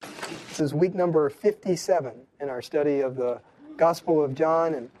This is week number 57 in our study of the Gospel of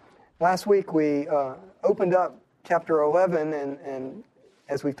John. And last week we opened up chapter 11, and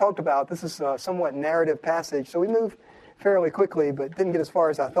as we've talked about, this is a somewhat narrative passage. So we moved fairly quickly, but didn't get as far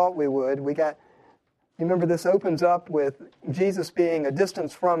as I thought we would. You remember this opens up with Jesus being a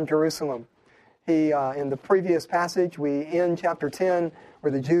distance from Jerusalem. In the previous passage, we end chapter 10,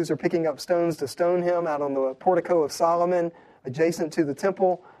 where the Jews are picking up stones to stone him out on the portico of Solomon, adjacent to the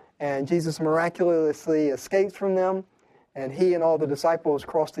temple. And Jesus miraculously escapes from them, and he and all the disciples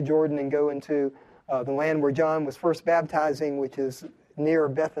cross the Jordan and go into the land where John was first baptizing, which is near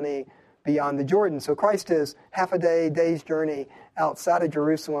Bethany beyond the Jordan. So Christ is half a day's journey outside of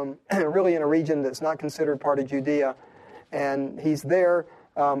Jerusalem, really in a region that's not considered part of Judea. And he's there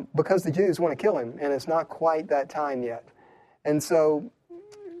because the Jews want to kill him, and it's not quite that time yet. And so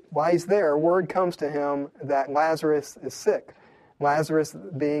while he's there, word comes to him that Lazarus is sick. Lazarus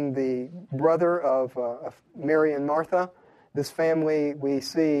being the brother of Mary and Martha. This family we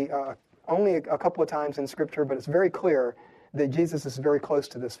see only a couple of times in Scripture, but it's very clear that Jesus is very close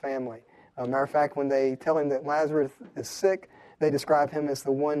to this family. Matter of fact, when they tell him that Lazarus is sick, they describe him as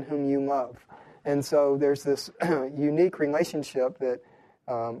the one whom you love. And so there's this unique relationship that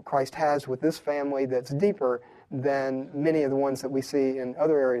Christ has with this family that's deeper than many of the ones that we see in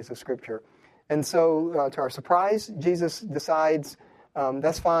other areas of Scripture. And so, to our surprise, Jesus decides,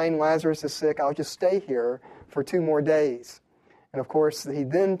 that's fine, Lazarus is sick, I'll just stay here for 2 more days. And of course, he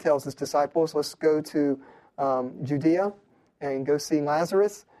then tells his disciples, let's go to Judea and go see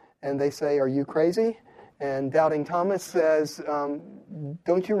Lazarus. And they say, are you crazy? And doubting Thomas says,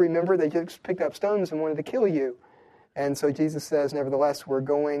 don't you remember they just picked up stones and wanted to kill you? And so Jesus says, nevertheless, we're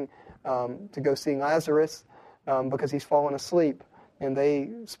going to go see Lazarus because he's fallen asleep. And they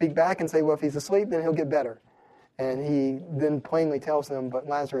speak back and say, well, if he's asleep, then he'll get better. And he then plainly tells them, but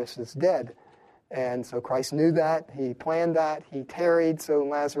Lazarus is dead. And so Christ knew that. He planned that. He tarried so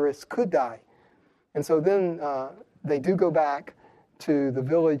Lazarus could die. And so then they do go back to the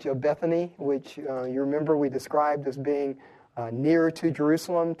village of Bethany, which you remember we described as being near to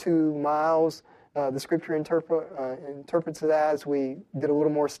Jerusalem, 2 miles. The Scripture interprets it as, we did a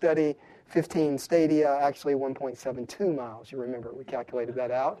little more study, 15 stadia, actually 1.72 miles. You remember, we calculated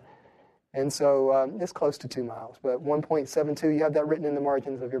that out. And so it's close to 2 miles, but 1.72, you have that written in the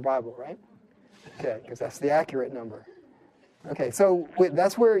margins of your Bible, right? Okay, because that's the accurate number. Okay, so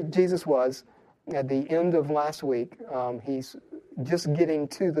that's where Jesus was at the end of last week. He's just getting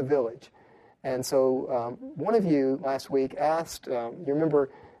to the village. And so one of you last week asked, you remember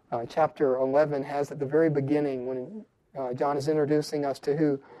chapter 11 has at the very beginning, when John is introducing us to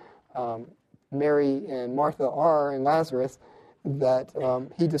who Mary and Martha are and Lazarus, that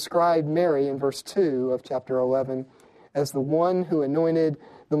he described Mary in verse 2 of chapter 11 as the one who anointed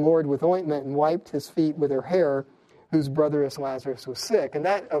the Lord with ointment and wiped his feet with her hair, whose brother is Lazarus was sick. And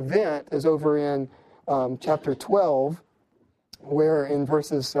that event is over in chapter 12, where in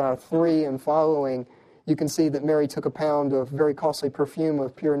verses 3 and following, you can see that Mary took a pound of very costly perfume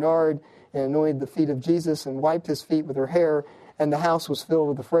of pure nard and anointed the feet of Jesus and wiped his feet with her hair, and the house was filled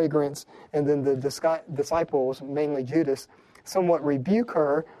with the fragrance. And then the disciples, mainly Judas, somewhat rebuke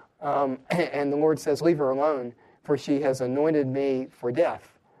her, and the Lord says, leave her alone, for she has anointed me for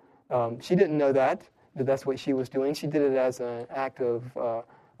death. She didn't know that that's what she was doing. She did it as an act of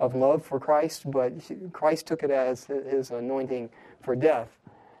love for Christ, but Christ took it as his anointing for death.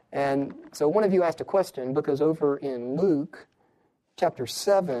 And so one of you asked a question, because over in Luke chapter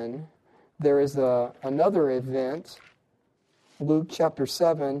 7, there is another event, Luke chapter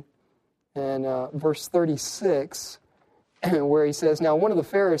 7 and verse 36, where he says, now one of the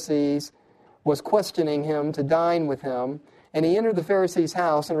Pharisees was questioning him to dine with him, and he entered the Pharisee's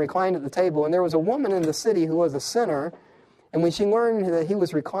house and reclined at the table. And there was a woman in the city who was a sinner, and when she learned that he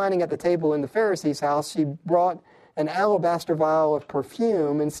was reclining at the table in the Pharisee's house, she brought an alabaster vial of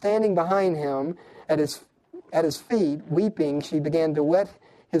perfume, and standing behind him at his feet, weeping, she began to wet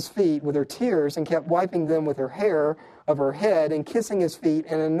his feet with her tears and kept wiping them with her hair of her head and kissing his feet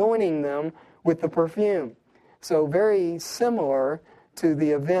and anointing them with the perfume. So very similar to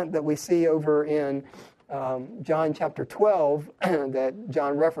the event that we see over in John chapter 12 that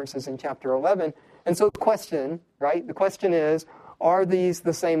John references in chapter 11. And so the question is, are these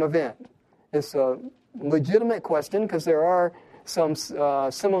the same event? It's a legitimate question because there are some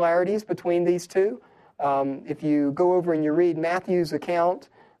similarities between these two. If you go over and you read Matthew's account,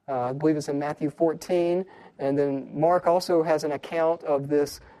 I believe it's in Matthew 14, and then Mark also has an account of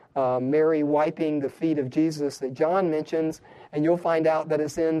this Mary wiping the feet of Jesus that John mentions, and you'll find out that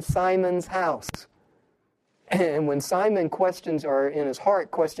it's in Simon's house. And when Simon questions, or in his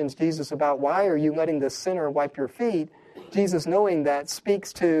heart questions Jesus about why are you letting this sinner wipe your feet, Jesus, knowing that,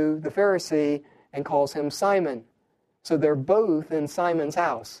 speaks to the Pharisee and calls him Simon. So they're both in Simon's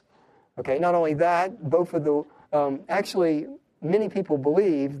house. Okay, not only that, both of the, actually, many people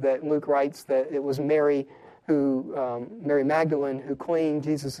believe that Luke writes that it was Mary Magdalene who cleaned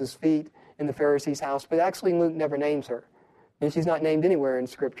Jesus' feet in the Pharisee's house, but actually Luke never names her. And she's not named anywhere in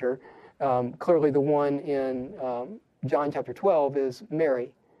Scripture. Clearly the one in John chapter 12 is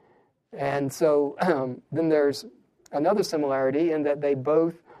Mary. And so then there's another similarity in that they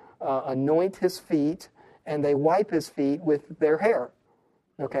both anoint his feet and they wipe his feet with their hair.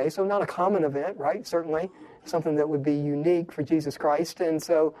 Okay, so not a common event, right? Certainly something that would be unique for Jesus Christ. And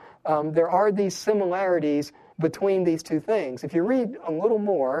so there are these similarities between these two things. If you read a little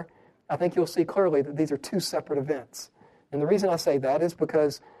more, I think you'll see clearly that these are two separate events. And the reason I say that is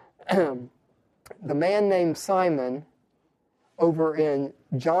because the man named Simon over in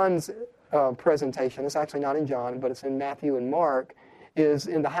John's presentation, it's actually not in John, but it's in Matthew and Mark, is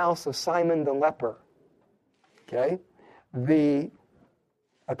in the house of Simon the leper. Okay? The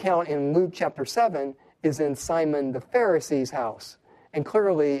account in Luke chapter 7 is in Simon the Pharisee's house. And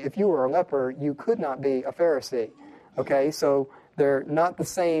clearly, if you were a leper, you could not be a Pharisee. Okay? So they're not the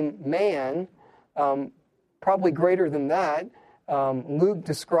same man. Probably greater than that, Luke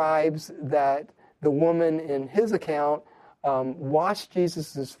describes that the woman in his account washed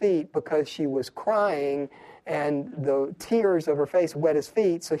Jesus' feet because she was crying and the tears of her face wet his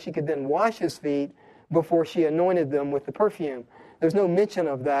feet so she could then wash his feet before she anointed them with the perfume. There's no mention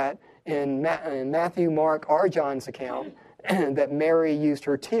of that in Matthew, Mark, or John's account that Mary used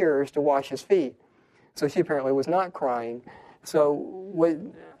her tears to wash his feet. So she apparently was not crying. So what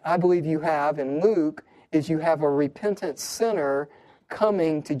I believe you have in Luke is you have a repentant sinner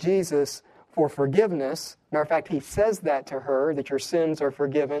coming to Jesus for forgiveness. Matter of fact, he says that to her, that your sins are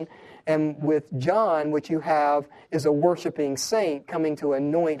forgiven. And with John, what you have is a worshiping saint coming to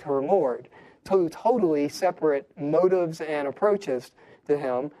anoint her Lord. Two totally separate motives and approaches to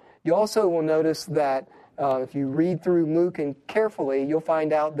him. You also will notice that if you read through Luke and carefully, you'll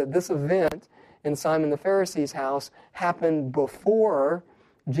find out that this event in Simon the Pharisee's house happened before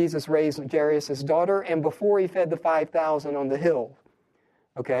Jesus raised Jairus' daughter and before he fed the 5,000 on the hill.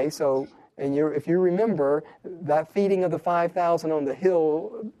 Okay, so if you remember, that feeding of the 5,000 on the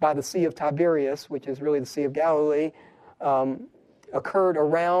hill by the Sea of Tiberias, which is really the Sea of Galilee, occurred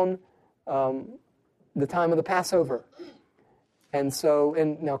around the time of the Passover. And so,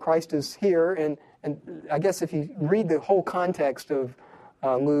 and now Christ is here, and I guess if you read the whole context of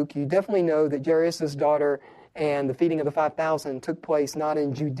Luke, you definitely know that Jairus' daughter and the feeding of the 5,000 took place not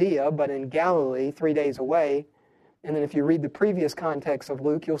in Judea, but in Galilee, 3 days away. And then if you read the previous context of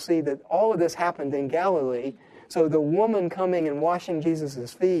Luke, you'll see that all of this happened in Galilee. So the woman coming and washing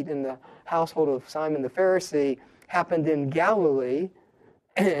Jesus' feet in the household of Simon the Pharisee happened in Galilee.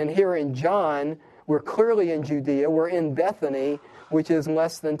 And here in John, we're clearly in Judea. We're in Bethany, which is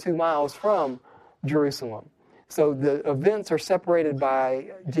less than 2 miles from Jerusalem. So the events are separated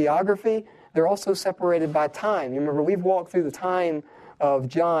by geography. They're also separated by time. You remember, we've walked through the time of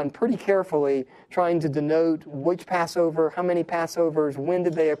John pretty carefully, trying to denote which Passover, how many Passovers, when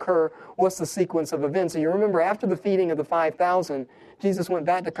did they occur, what's the sequence of events. And you remember, after the feeding of the 5,000, Jesus went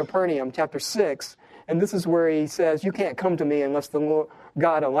back to Capernaum, chapter 6, and this is where he says, you can't come to me unless the Lord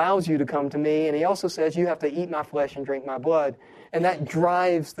God allows you to come to me. And he also says, you have to eat my flesh and drink my blood. And that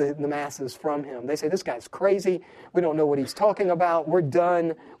drives the masses from him. They say, this guy's crazy. We don't know what he's talking about. We're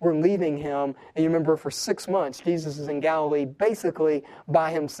done. We're leaving him. And you remember, for 6 months, Jesus is in Galilee basically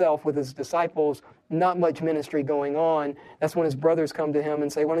by himself with his disciples, not much ministry going on. That's when his brothers come to him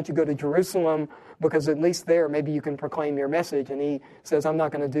and say, why don't you go to Jerusalem, because at least there maybe you can proclaim your message. And he says, I'm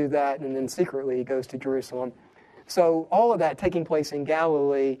not going to do that. And then secretly he goes to Jerusalem. So all of that taking place in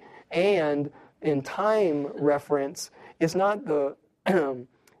Galilee, and in time reference, is not the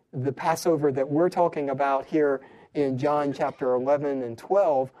Passover that we're talking about here in John chapter 11 and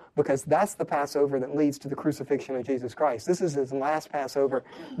 12, because that's the Passover that leads to the crucifixion of Jesus Christ. This is his last Passover.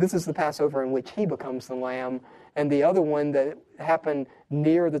 This is the Passover in which he becomes the lamb. And the other one that happened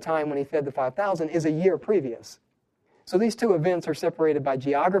near the time when he fed the 5,000 is a year previous. So these two events are separated by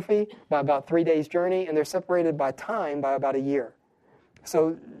geography, by about 3 days' journey, and they're separated by time by about a year.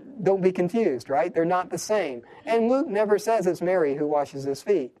 So don't be confused, right? They're not the same. And Luke never says it's Mary who washes his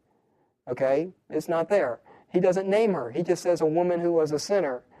feet. Okay? It's not there. He doesn't name her. He just says a woman who was a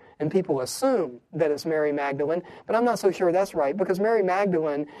sinner. And people assume that it's Mary Magdalene, but I'm not so sure that's right, because Mary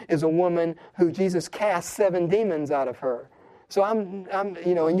Magdalene is a woman who Jesus cast 7 demons out of her. So and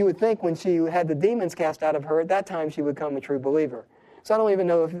you would think when she had the demons cast out of her, at that time she would become a true believer. So I don't even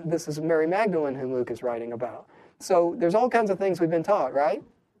know if this is Mary Magdalene whom Luke is writing about. So there's all kinds of things we've been taught, right?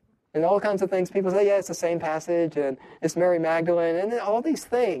 And all kinds of things people say, yeah, it's the same passage, and it's Mary Magdalene, and all these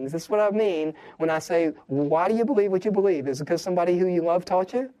things. This is what I mean when I say, why do you believe what you believe? Is it because somebody who you love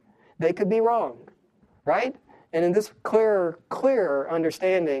taught you? They could be wrong, right? And in this clear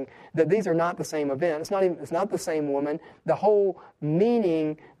understanding that these are not the same event, it's not the same woman. The whole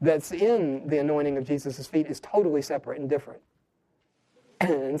meaning that's in the anointing of Jesus' feet is totally separate and different.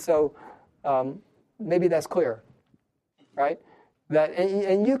 And so maybe that's clear, right?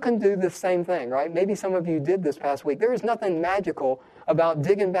 And you can do the same thing, right? Maybe some of you did this past week. There is nothing magical about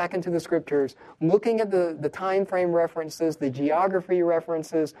digging back into the Scriptures, looking at the time frame references, the geography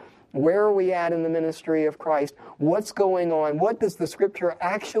references, where are we at in the ministry of Christ, what's going on, what does the Scripture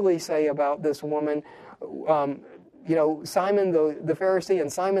actually say about this woman? Simon the Pharisee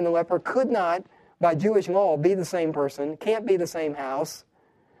and Simon the leper could not, by Jewish law, be the same person, can't be the same house.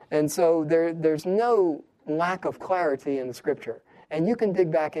 And so there's no lack of clarity in the Scripture. And you can dig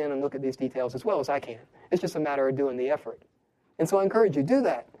back in and look at these details as well as I can. It's just a matter of doing the effort. And so I encourage you, do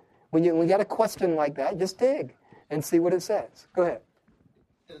that. When you got a question like that, just dig and see what it says. Go ahead.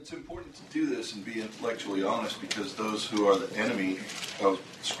 It's important to do this and be intellectually honest, because those who are the enemy of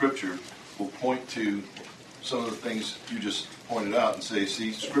Scripture will point to some of the things you just pointed out and say,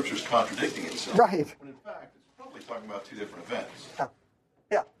 see, Scripture's contradicting itself. Right. When in fact, it's probably talking about two different events.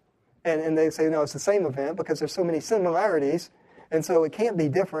 Yeah. And they say, no, it's the same event because there's so many similarities, and so it can't be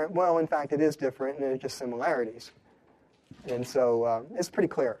different. Well, in fact, it is different, and there's just similarities. And so it's pretty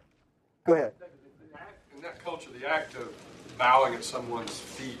clear. Go ahead. In that culture, the act of bowing at someone's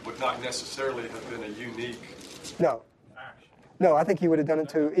feet would not necessarily have been a unique action. No, I think you would have done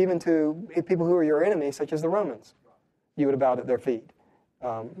it even to people who are your enemies, such as the Romans. You would have bowed at their feet.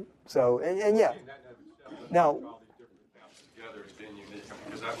 Yeah. Now,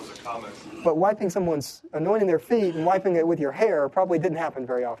 because that was a comment. But anointing their feet and wiping it with your hair probably didn't happen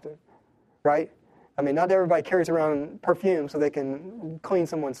very often, right? I mean, not everybody carries around perfume so they can clean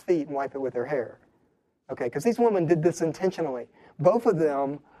someone's feet and wipe it with their hair. Okay, because these women did this intentionally. Both of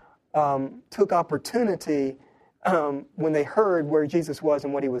them took opportunity when they heard where Jesus was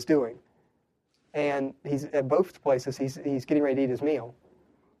and what he was doing. And he's at both places, he's getting ready to eat his meal.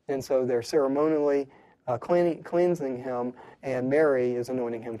 And so they're ceremonially cleansing him, and Mary is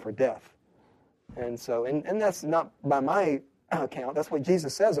anointing him for death. And so, and that's not by my account, that's what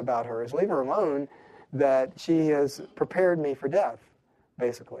Jesus says about her, is leave her alone, that she has prepared me for death,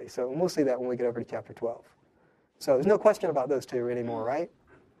 basically. So we'll see that when we get over to chapter 12. So there's no question about those two anymore, right?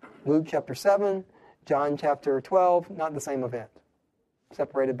 Luke chapter 7, John chapter 12, not the same event.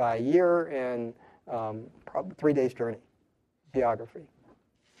 Separated by a year and probably 3 days' journey. Geography.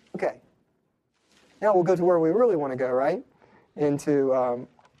 Okay. Now we'll go to where we really want to go, right? Into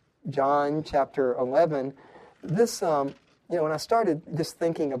John chapter 11. This, when I started just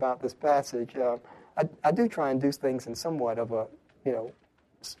thinking about this passage, I do try and do things in somewhat of a,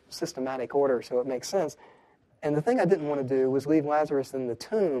 systematic order so it makes sense. And the thing I didn't want to do was leave Lazarus in the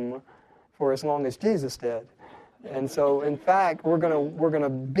tomb for as long as Jesus did. And so, in fact, we're gonna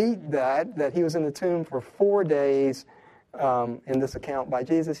beat that he was in the tomb for 4 days in this account by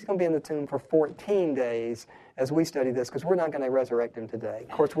Jesus. He's going to be in the tomb for 14 days as we study this, because we're not going to resurrect him today.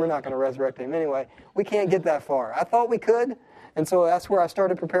 Of course, we're not going to resurrect him anyway. We can't get that far. I thought we could, and so that's where I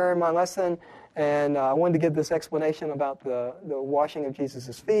started preparing my lesson, and I wanted to give this explanation about the washing of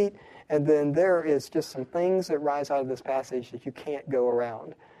Jesus' feet, and then there is just some things that rise out of this passage that you can't go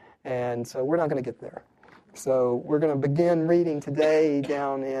around, and so we're not going to get there. So we're going to begin reading today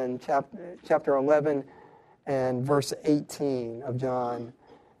down in chapter 11 and verse 18 of John.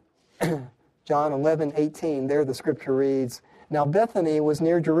 John 11:18, there the scripture reads, "Now Bethany was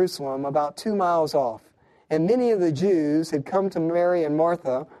near Jerusalem, about 2 miles off, and many of the Jews had come to Mary and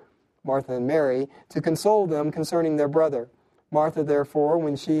Martha and Mary, to console them concerning their brother. Martha, therefore,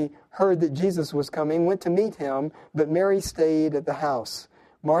 when she heard that Jesus was coming, went to meet him, but Mary stayed at the house.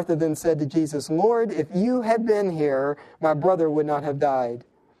 Martha then said to Jesus, 'Lord, if you had been here, my brother would not have died.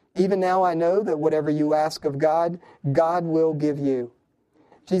 Even now I know that whatever you ask of God, God will give you.'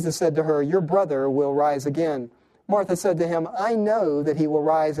 Jesus said to her, 'Your brother will rise again.' Martha said to him, 'I know that he will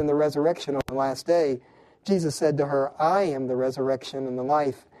rise in the resurrection on the last day.' Jesus said to her, 'I am the resurrection and the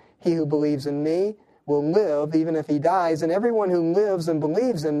life. He who believes in me will live even if he dies, and everyone who lives and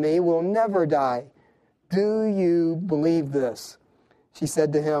believes in me will never die. Do you believe this?' She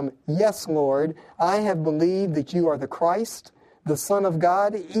said to him, 'Yes, Lord, I have believed that you are the Christ, the Son of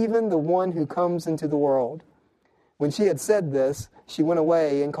God, even the one who comes into the world.' When she had said this, she went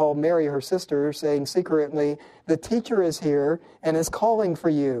away and called Mary, her sister, saying secretly, "The teacher is here and is calling for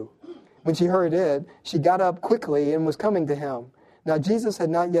you." When she heard it, she got up quickly and was coming to him. Now Jesus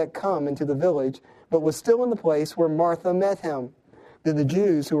had not yet come into the village, but was still in the place where Martha met him. Then the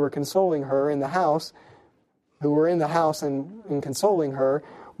Jews who were consoling her in the house, and consoling her,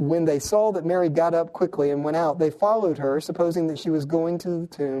 when they saw that Mary got up quickly and went out, they followed her, supposing that she was going to the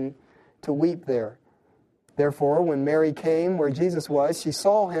tomb to weep there. Therefore, when Mary came where Jesus was, she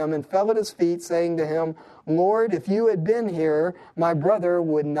saw him and fell at his feet, saying to him, "Lord, if you had been here, my brother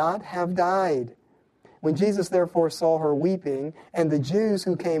would not have died." When Jesus therefore saw her weeping, and the Jews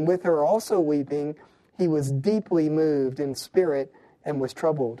who came with her also weeping, he was deeply moved in spirit and was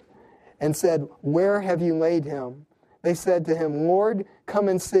troubled, and said, "Where have you laid him?" They said to him, "Lord, come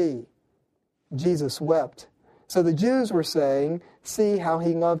and see." Jesus wept. So the Jews were saying, "See how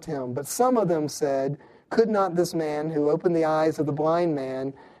he loved him." But some of them said, "Could not this man who opened the eyes of the blind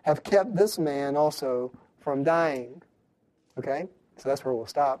man have kept this man also from dying?" Okay, so that's where we'll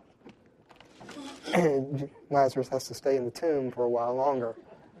stop. Lazarus has to stay in the tomb for a while longer.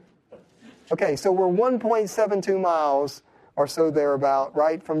 Okay, so we're 1.72 miles or so thereabout,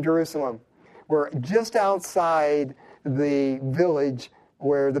 right, from Jerusalem. We're just outside the village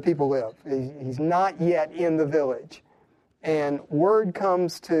where the people live. He's not yet in the village. And word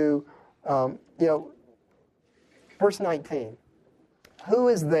comes to, verse 19. Who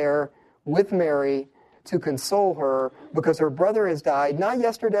is there with Mary to console her because her brother has died, not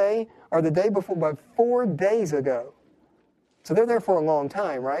yesterday or the day before, but 4 days ago? So they're there for a long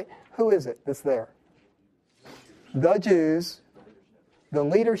time, right? Who is it that's there? The Jews, the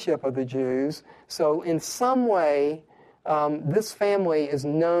leadership of the Jews. So in some way, this family is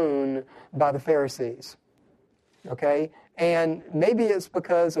known by the Pharisees. Okay? And maybe it's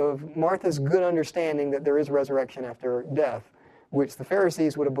because of Martha's good understanding that there is resurrection after death, which the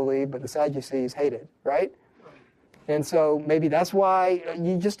Pharisees would have believed, but the Sadducees hated, right? And so maybe that's why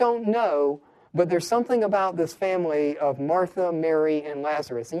you just don't know, but there's something about this family of Martha, Mary, and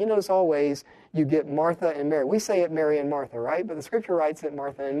Lazarus. And you notice always you get Martha and Mary. We say it Mary and Martha, right? But the Scripture writes it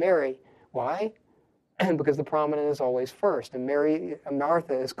Martha and Mary. Why? Because the prominent is always first. And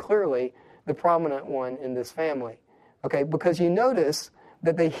Martha is clearly the prominent one in this family. Okay, because you notice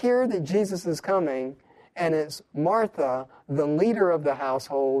that they hear that Jesus is coming, and it's Martha, the leader of the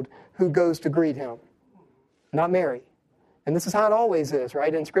household, who goes to greet him, not Mary. And this is how it always is,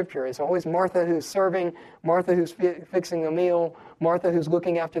 right, in Scripture. It's always Martha who's serving, Martha who's fixing a meal, Martha who's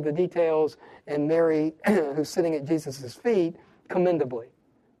looking after the details, and Mary who's sitting at Jesus' feet, commendably,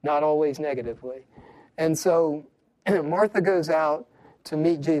 not always negatively. And so Martha goes out to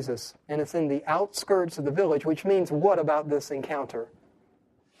meet Jesus, and it's in the outskirts of the village, which means what about this encounter?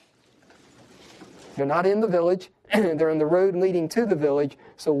 They're not in the village, they're in the road leading to the village,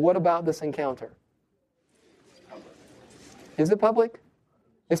 so what about this encounter? Is it public?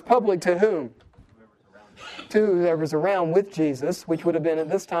 It's public to whom? To whoever's around with Jesus, which would have been at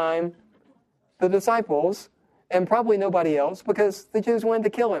this time the disciples, and probably nobody else, because the Jews wanted to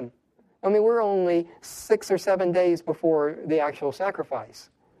kill him. I mean, we're only 6 or 7 days before the actual sacrifice,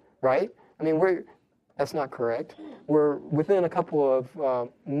 right? I mean, that's not correct. We're within a couple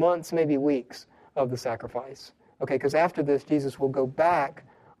of months, maybe weeks, of the sacrifice. Okay, because after this, Jesus will go back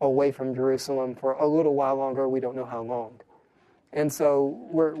away from Jerusalem for a little while longer. We don't know how long. And so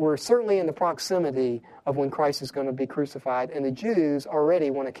we're certainly in the proximity of when Christ is going to be crucified, and the Jews already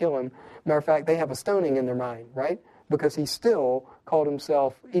want to kill him. Matter of fact, they have a stoning in their mind, right? Because he still called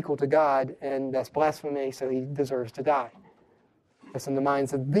himself equal to God, and that's blasphemy, so he deserves to die. That's in the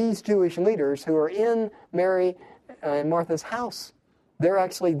minds of these Jewish leaders who are in Mary and Martha's house. They're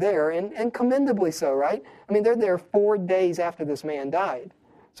actually there, and commendably so, right? I mean, they're there 4 days after this man died.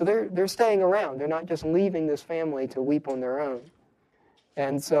 So they're staying around. They're not just leaving this family to weep on their own.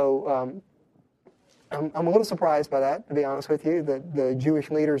 And so I'm a little surprised by that, to be honest with you, that the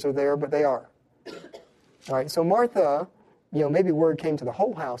Jewish leaders are there, but they are. All right, so Martha, maybe word came to the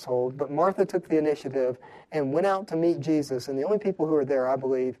whole household, but Martha took the initiative and went out to meet Jesus, and the only people who are there, I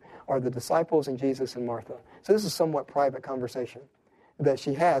believe, are the disciples and Jesus and Martha. So this is a somewhat private conversation that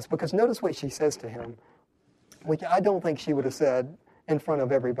she has, because notice what she says to him, which I don't think she would have said in front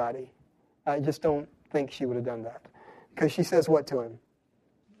of everybody. I just don't think she would have done that. Because she says what to him?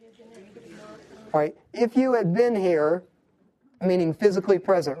 All right, if you had been here, meaning physically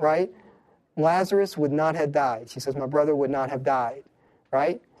present, right? Lazarus would not have died. She says, my brother would not have died,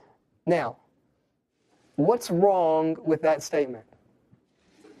 right? Now, what's wrong with that statement?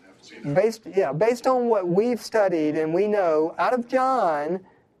 Based on what we've studied and we know out of John,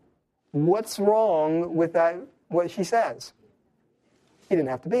 what's wrong with that what she says. He didn't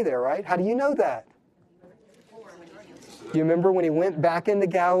have to be there, right? How do you know that? You remember when he went back into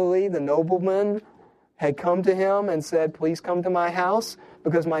Galilee, the nobleman had come to him and said, please come to my house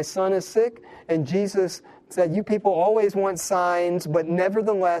because my son is sick. And Jesus said, you people always want signs, but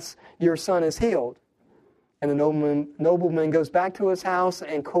nevertheless, your son is healed. And the nobleman goes back to his house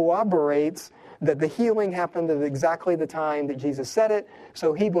and corroborates that the healing happened at exactly the time that Jesus said it.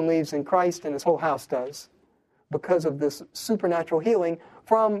 So he believes in Christ and his whole house does because of this supernatural healing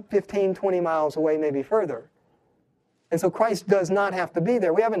from 15, 20 miles away, maybe further. And so Christ does not have to be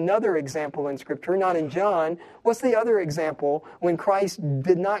there. We have another example in Scripture, not in John. What's the other example when Christ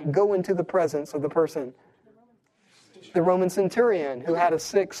did not go into the presence of the person? The Roman centurion who had a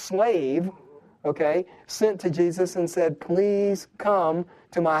sick slave, sent to Jesus and said, please come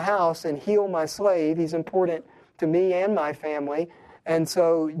to my house and heal my slave. He's important to me and my family. And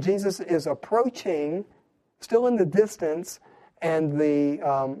so Jesus is approaching, still in the distance, and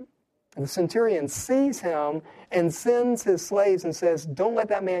the centurion sees him and sends his slaves and says, don't let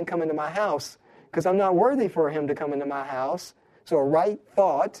that man come into my house because I'm not worthy for him to come into my house. So a right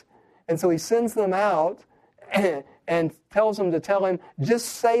thought. And so he sends them out and tells them to tell him, just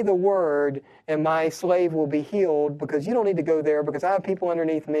say the word and my slave will be healed because you don't need to go there because I have people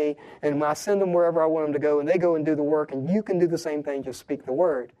underneath me and I send them wherever I want them to go and they go and do the work and you can do the same thing, just speak the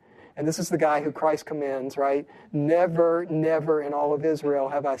word. And this is the guy who Christ commends, right? Never, never in all of Israel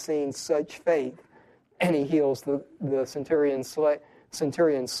have I seen such faith. And he heals the centurion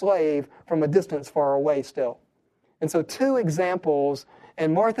slave from a distance far away still. And so 2 examples,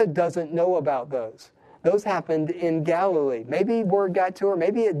 and Martha doesn't know about those. Those happened in Galilee. Maybe word got to her,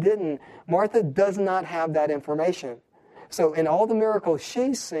 maybe it didn't. Martha does not have that information. So in all the miracles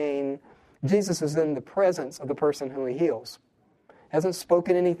she's seen, Jesus is in the presence of the person who he heals. Hasn't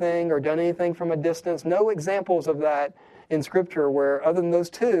spoken anything or done anything from a distance. No examples of that in Scripture where, other than those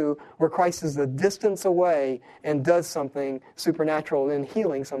 2, where Christ is a distance away and does something supernatural in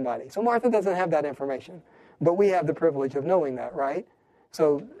healing somebody. So Martha doesn't have that information. But we have the privilege of knowing that, right?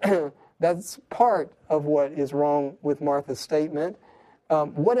 So that's part of what is wrong with Martha's statement.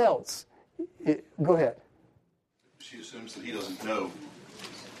 What else? Go ahead. She assumes that he doesn't know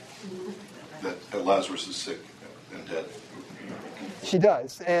that Lazarus is sick and dead. She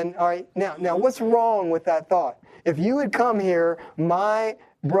does. And all right, now what's wrong with that thought? If you had come here, my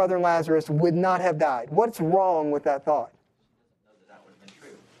brother Lazarus would not have died. What's wrong with that thought?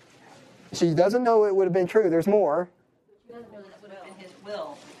 She doesn't know it would have been true. There's more. She doesn't know that it would have been his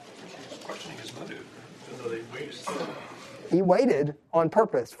will. She's questioning his motive, even though they waited. He waited on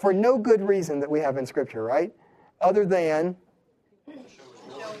purpose for no good reason that we have in Scripture, right? Other than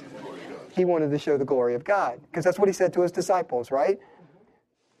he wanted to show the glory of God. Because that's what he said to his disciples, right?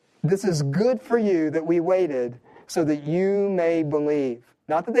 This is good for you that we waited so that you may believe.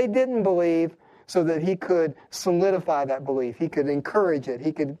 Not that they didn't believe, so that he could solidify that belief. He could encourage it.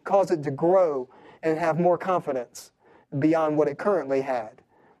 He could cause it to grow and have more confidence beyond what it currently had.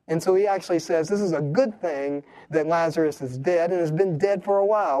 And so he actually says, this is a good thing that Lazarus is dead and has been dead for a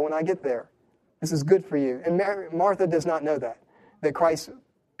while when I get there. This is good for you. And Martha does not know that Christ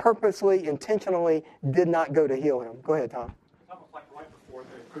purposely, intentionally did not go to heal him. Go ahead, Tom. It's almost like right before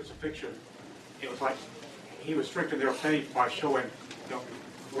the crucifixion, it was like he was strengthening their faith by showing,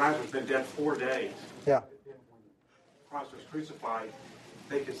 Lazarus had been dead 4 days. Yeah. When Christ was crucified,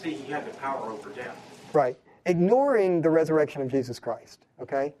 they could see he had the power over death. Right. Ignoring the resurrection of Jesus Christ,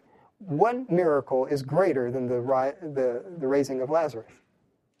 okay? What miracle is greater than the raising of Lazarus?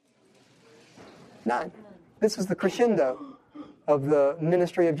 None. This is the crescendo of the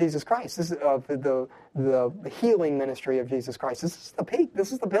ministry of Jesus Christ. This is of the healing ministry of Jesus Christ. This is the peak.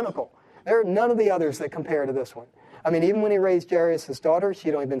 This is the pinnacle. There are none of the others that compare to this one. I mean, even when he raised Jairus' daughter,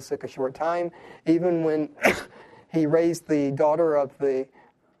 she'd only been sick a short time. Even when he raised the daughter of the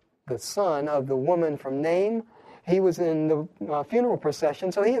son of the woman from Nain, he was in the funeral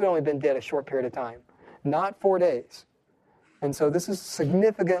procession, so he had only been dead a short period of time, not 4 days. And so this is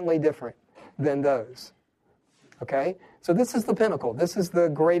significantly different than those. Okay? So this is the pinnacle. This is the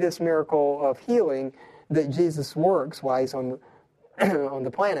greatest miracle of healing that Jesus works while he's on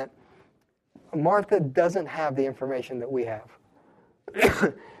the planet. Martha doesn't have the information that we have.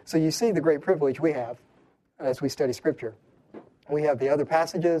 So you see the great privilege we have as we study Scripture. We have the other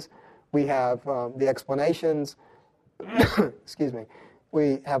passages. We have the explanations. Excuse me.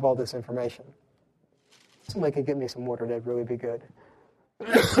 We have all this information. Somebody could get me some water. That'd really be good.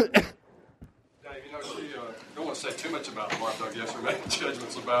 She don't want to say too much about Martha, I guess, or make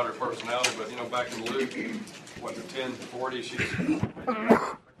judgments about her personality, but, back in Luke, 10:40, she's accusing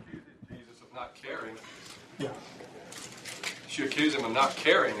Jesus of not caring. She accused him of not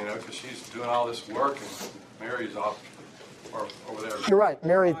caring, because she's doing all this work and Mary's off or over there. You're right,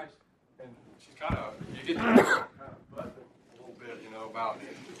 Mary. And she's you get kind of buzzed a little bit, about,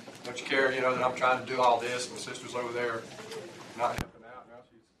 don't you care, that I'm trying to do all this and the sister's over there not helping out. Now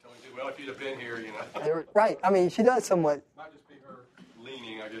she's telling you, well, if you'd have been here, Right. I mean, she does somewhat. Might just be her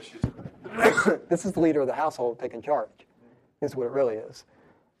leaning, I guess she'd say. This is the leader of the household taking charge. Is what it really is.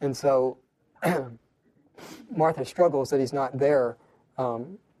 And so Martha struggles that he's not there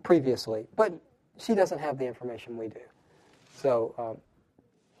previously. But she doesn't have the information we do. So,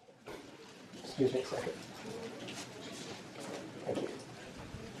 excuse me a second. Thank you.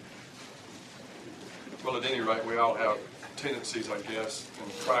 Well, at any rate, we all have tendencies, I guess,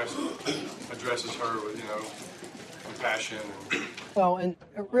 and Christ addresses her with, compassion. Well, and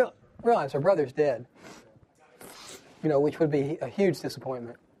realize her brother's dead, which would be a huge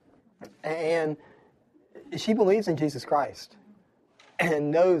disappointment. And she believes in Jesus Christ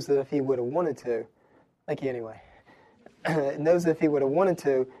and knows that if he would have wanted to, thank you anyway, knows that if he would have wanted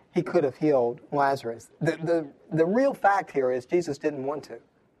to, he could have healed Lazarus. The real fact here is Jesus didn't want to.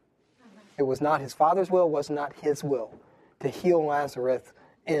 It was not his Father's will, was not his will to heal Lazarus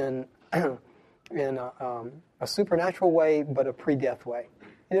in a supernatural way, but a pre-death way.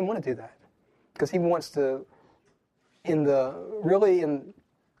 He didn't want to do that because he wants to,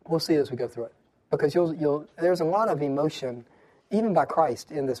 we'll see as we go through it, because there's a lot of emotion, even by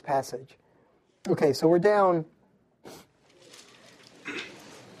Christ, in this passage. Okay, so we're down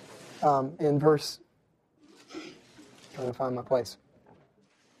in verse, trying to find my place,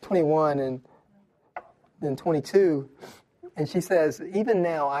 21 and then 22, and she says, even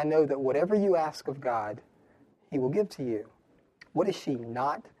now I know that whatever you ask of God, he will give to you. What is she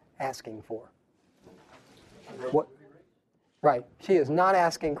not asking for? What? Right. She is not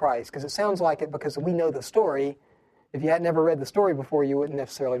asking Christ, because it sounds like it because we know the story. If you had never read the story before, you wouldn't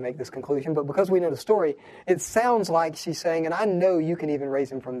necessarily make this conclusion. But because we know the story, it sounds like she's saying, and I know you can even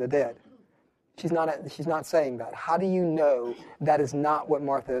raise him from the dead. She's not saying that. How do you know that is not what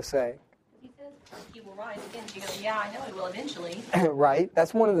Martha is saying? He says he will rise again. She goes, yeah, I know he will eventually. Right.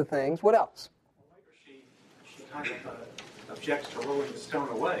 That's one of the things. What else? She kind of objects to rolling the stone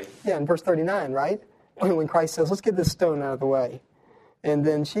away. Yeah, in verse 39, right? When Christ says, let's get this stone out of the way. And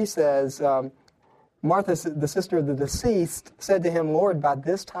then she says, Martha, the sister of the deceased, said to him, Lord, by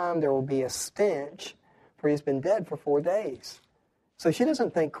this time there will be a stench, for he's been dead for 4 days. So she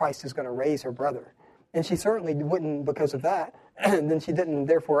doesn't think Christ is going to raise her brother. And she certainly wouldn't because of that. And then she didn't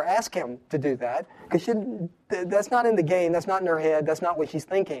therefore ask him to do that, because that's not in the game, that's not in her head, that's not what she's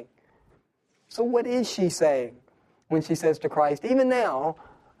thinking. So what is she saying when she says to Christ, even now,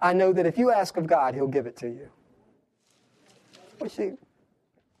 I know that if you ask of God, he'll give it to you? What's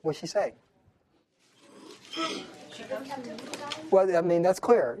she saying? Well, I mean, that's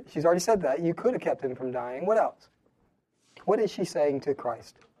clear. She's already said that. You could have kept him from dying. What else? What is she saying to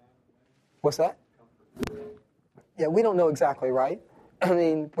Christ? What's that? Yeah, we don't know exactly, right? I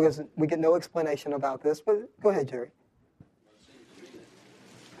mean, because we get no explanation about this. But go ahead, Jerry.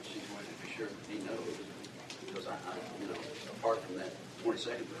 She's wanting to be sure that he knows. Because apart from that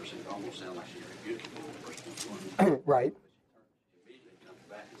 22nd verse, it almost sounds like she's rebuking him in verse 21. Right. She immediately comes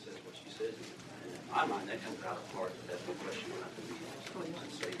back and says what she says. In my mind, that comes out of the heart that that's no question will have to be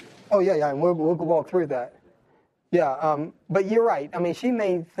Savior. Oh, yeah, and we'll walk through that. Yeah, but you're right. I mean, she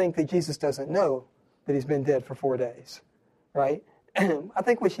may think that Jesus doesn't know that he's been dead for 4 days, right? I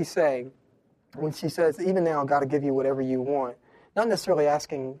think what she's saying when she says, even now, God will give you whatever you want, not necessarily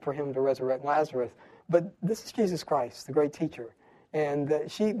asking for him to resurrect Lazarus, but this is Jesus Christ, the great teacher, and that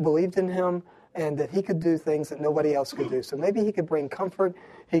she believed in him and that he could do things that nobody else could do. So maybe he could bring comfort,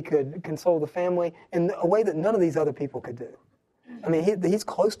 he could console the family in a way that none of these other people could do. I mean, he's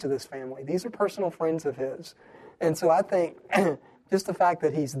close to this family. These are personal friends of his. And so I think just the fact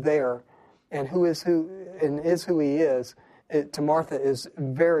that he's there and is who he is, to Martha is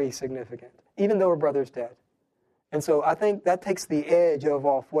very significant, even though her brother's dead. And so I think that takes the edge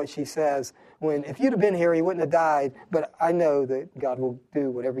off what she says when, if you'd have been here, he wouldn't have died, but I know that God will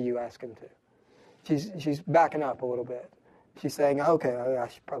do whatever you ask him to. She's backing up a little bit. She's saying, okay, I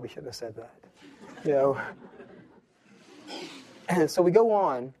probably shouldn't have said that. And so we go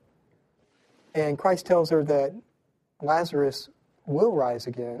on, and Christ tells her that Lazarus will rise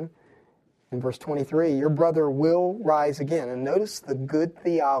again. In verse 23, your brother will rise again. And notice the good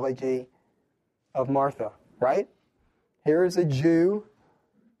theology of Martha, right? Here is a Jew,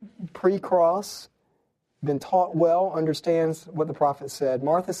 pre-cross, been taught well, understands what the prophet said.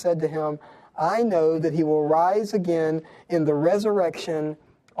 Martha said to him, I know that he will rise again in the resurrection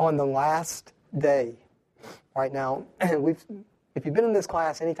on the last day. Right now, if you've been in this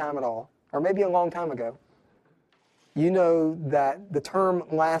class any time at all, or maybe a long time ago, you know that the term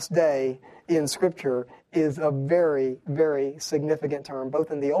last day in Scripture is a very, very significant term,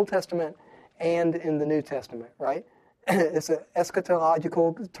 both in the Old Testament and in the New Testament, right? It's an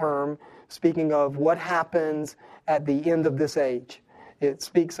eschatological term speaking of what happens at the end of this age. It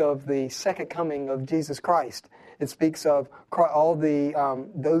speaks of the second coming of Jesus Christ. It speaks of all the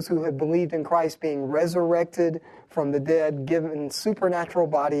those who have believed in Christ being resurrected from the dead, given supernatural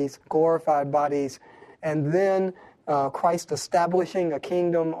bodies, glorified bodies, and then Christ establishing a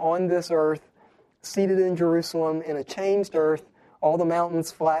kingdom on this earth, seated in Jerusalem in a changed earth, all the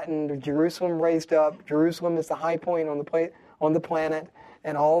mountains flattened, Jerusalem raised up. Jerusalem is the high point on the planet,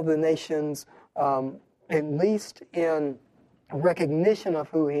 and all the nations, at least in recognition of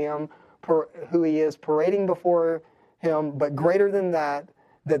who he is, parading before him, but greater than that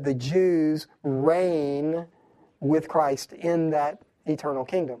the Jews reign with Christ in that eternal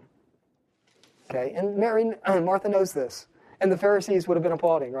kingdom. Okay, and Martha knows this, and the Pharisees would have been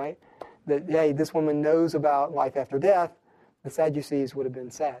applauding, right? That, hey, this woman knows about life after death. The Sadducees would have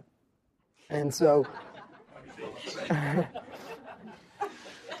been sad. And so,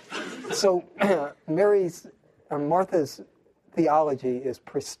 Martha's theology is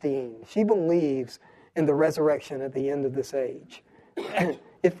pristine. She believes in the resurrection at the end of this age.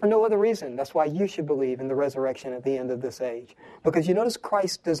 If for no other reason, that's why you should believe in the resurrection at the end of this age. Because you notice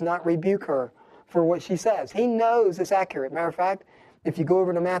Christ does not rebuke her for what she says. He knows it's accurate. Matter of fact, if you go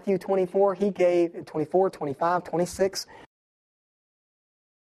over to Matthew 24, he gave 24, 25, 26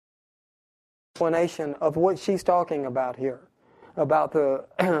 explanation of what she's talking about here, about the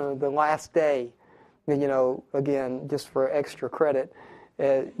the last day. You know, again, just for extra credit,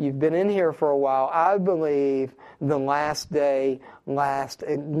 you've been in here for a while. I believe the last day lasts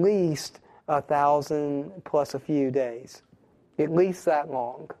at least 1,000 plus a few days, at least that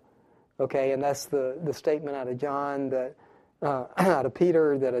long. Okay, and that's the statement out of John, that out of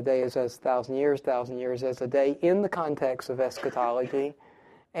Peter, that a day is as 1,000 years as a day, in the context of eschatology,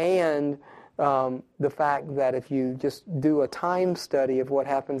 and the fact that if you just do a time study of what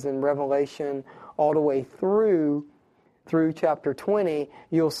happens in Revelation all the way through chapter 20,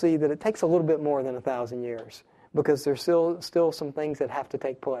 you'll see that it takes a little bit more than 1,000 years, because there's still some things that have to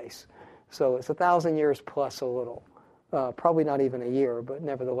take place. So it's 1,000 years plus a little. Probably not even a year, but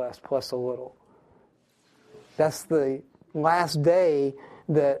nevertheless plus a little. That's the last day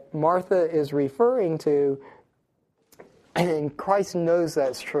that Martha is referring to, and Christ knows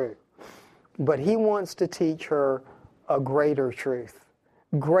that's true. But he wants to teach her a greater truth,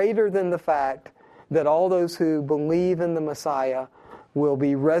 greater than the fact that all those who believe in the Messiah will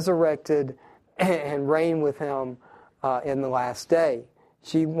be resurrected and reign with him in the last day.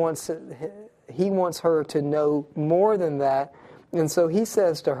 He wants her to know more than that. And so he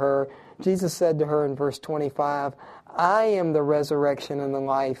says to her, Jesus said to her in verse 25, I am the resurrection and the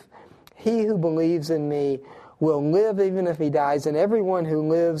life. He who believes in me will live even if he dies, and everyone who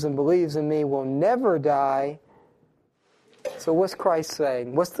lives and believes in me will never die. So what's Christ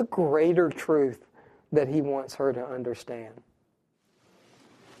saying? What's the greater truth that he wants her to understand?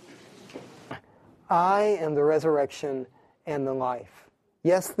 I am the resurrection and the life.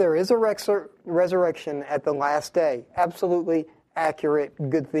 Yes, there is a resurrection at the last day. Absolutely accurate,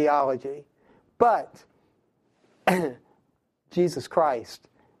 good theology. But Jesus Christ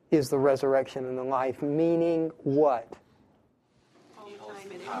is the resurrection and the life, meaning what? All the time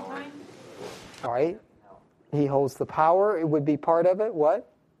and any time. All right. He holds the power. It would be part of it.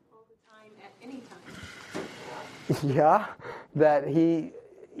 What? All the time at any time. Yeah. That he,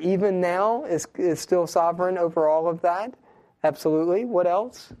 even now, is still sovereign over all of that. Absolutely. What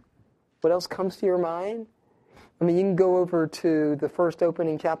else? What else comes to your mind? I mean, you can go over to the first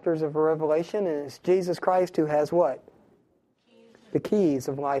opening chapters of Revelation, and it's Jesus Christ who has what? The keys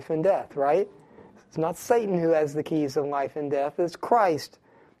of life and death, right? It's not Satan who has the keys of life and death. It's Christ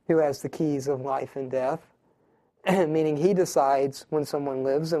who has the keys of life and death, meaning he decides when someone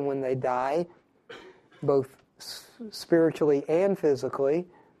lives and when they die, both spiritually and physically.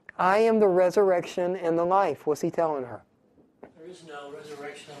 I am the resurrection and the life. What's he telling her? There is no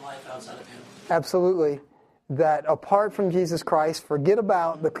resurrection and life outside of him. Absolutely. That apart from Jesus Christ, forget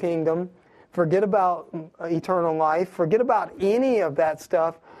about the kingdom, forget about eternal life, forget about any of that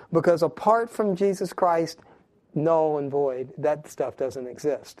stuff, because apart from Jesus Christ, null and void, that stuff doesn't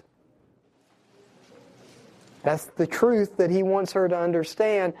exist. That's the truth that he wants her to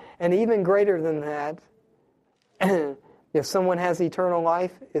understand, and even greater than that, if someone has eternal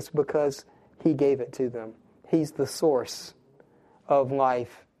life, it's because he gave it to them. He's the source of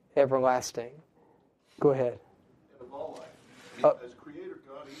life everlasting. Go ahead. And of all life. As creator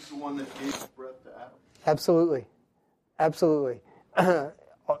God, he's the one that gave breath to Adam. Absolutely. Absolutely.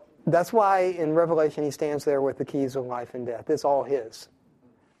 That's why in Revelation he stands there with the keys of life and death. It's all his.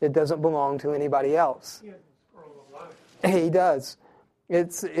 It doesn't belong to anybody else. He does. He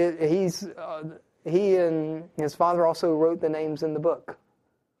and his father also wrote the names in the book.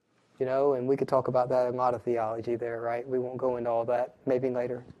 You know, and we could talk about that in a lot of theology there, right? We won't go into all that. Maybe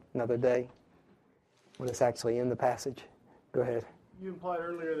later, another day, when it's actually in the passage. Go ahead. You implied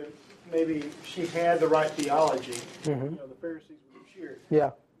earlier that maybe she had the right theology. Mm-hmm. You know, the Pharisees were cheered.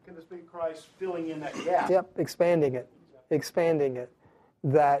 Yeah. Can this be Christ filling in that gap? Yep, expanding it.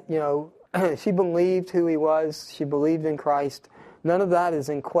 That, you know, she believed who he was. She believed in Christ. None of that is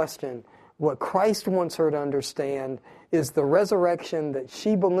in question. What Christ wants her to understand is the resurrection that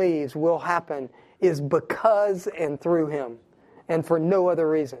she believes will happen is because and through him, and for no other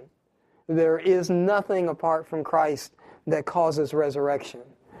reason. There is nothing apart from Christ that causes resurrection.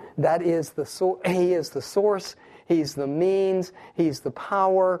 That is he is the source, he's the means, he's the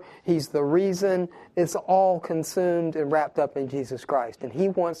power, he's the reason. It's all consumed and wrapped up in Jesus Christ. And he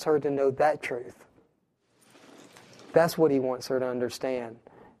wants her to know that truth. That's what he wants her to understand.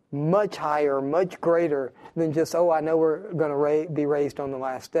 Much higher, much greater than just, oh, I know we're going to be raised on the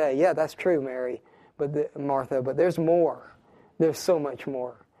last day. Yeah, that's true, Martha, but there's more. There's so much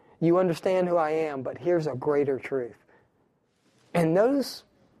more. You understand who I am, but here's a greater truth. And notice,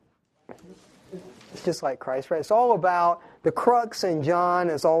 it's just like Christ, right? It's all about, the crux in John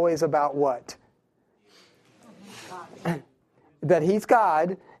is always about what? That he's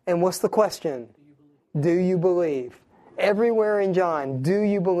God, and what's the question? Do you believe? Everywhere in John, do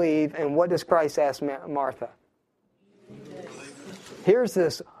you believe? And what does Christ ask Martha? Here's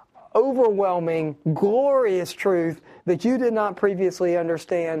this overwhelming, glorious truth that you did not previously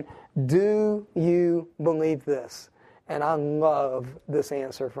understand. Do you believe this? And I love this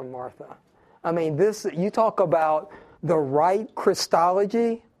answer from Martha. I mean, you talk about the right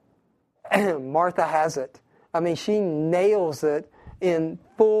Christology, Martha has it. I mean, she nails it in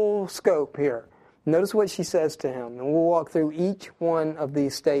full scope here. Notice what she says to him, and we'll walk through each one of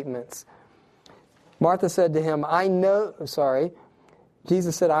these statements. Martha said to him,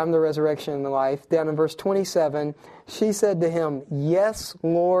 Jesus said, I'm the resurrection and the life. Down in verse 27, she said to him, yes,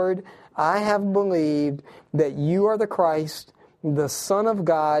 Lord, I have believed that you are the Christ, the Son of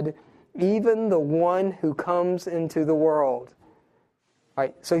God, even the one who comes into the world. All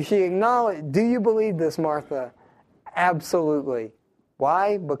right, so she acknowledged, do you believe this, Martha? Absolutely.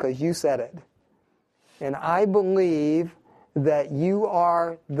 Why? Because you said it. And I believe that you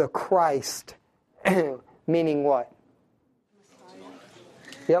are the Christ. Meaning what?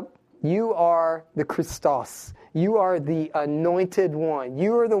 Yep. You are the Christos. You are the anointed one.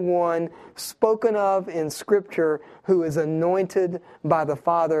 You are the one spoken of in Scripture who is anointed by the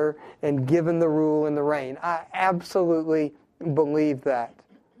Father and given the rule and the reign. I absolutely believe that.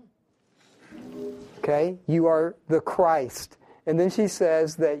 Okay? You are the Christ. And then she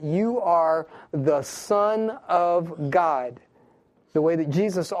says that you are the Son of God. The way that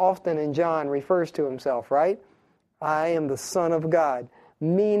Jesus often in John refers to himself, right? I am the Son of God.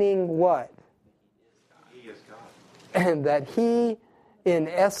 Meaning what? He is God. And that he, in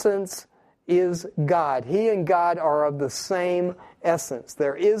essence, is God. He and God are of the same essence.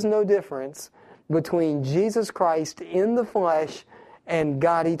 There is no difference between Jesus Christ in the flesh and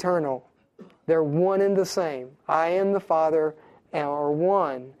God eternal. They're one and the same. I and the Father are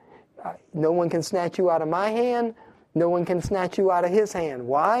one. No one can snatch you out of my hand. No one can snatch you out of his hand.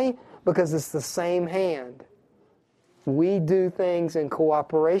 Why? Because it's the same hand. We do things in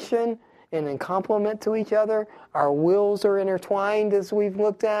cooperation and in complement to each other. Our wills are intertwined, as we've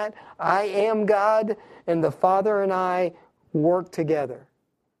looked at. I am God, and the Father and I work together.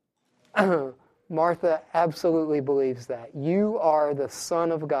 Martha absolutely believes that. You are the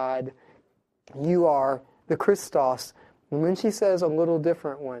Son of God. You are the Christos. And then she says a little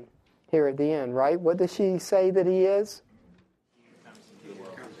different one here at the end, right? What does she say that he is?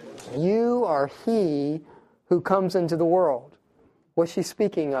 You are he who comes into the world. What's she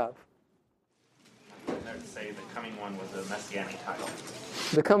speaking of? I would say the coming one was a messianic title.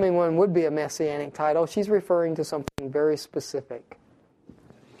 The coming one would be a messianic title. She's referring to something very specific.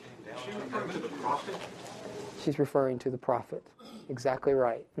 She referring to the prophet? She's referring to the prophet. Exactly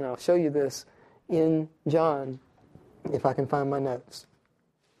right. And I'll show you this in John, if I can find my notes.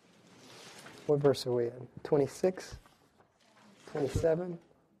 What verse are we in? 26? 27?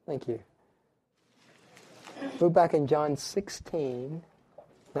 Thank you. Go back in John 16.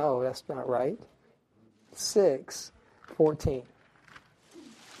 No, that's not right. 6:14.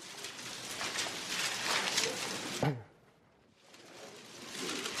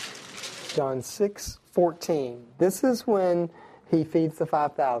 John 6:14. This is when he feeds the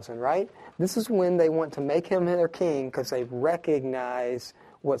 5,000, right? This is when they want to make him their king because they recognize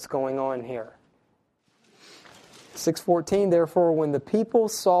what's going on here. 6:14, therefore, when the people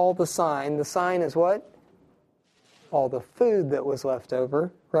saw the sign is what? All the food that was left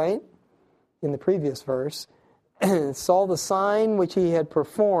over, right? In the previous verse, saw the sign which he had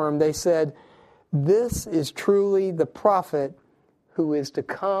performed, they said, this is truly the prophet who is to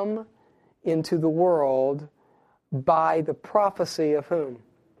come into the world by the prophecy of whom?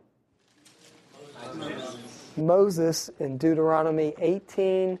 Moses in Deuteronomy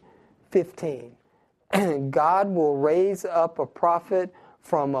 18:15. God will raise up a prophet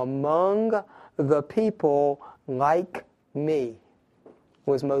from among the people like me,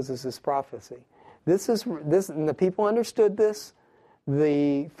 was Moses' prophecy. This, and the people understood this.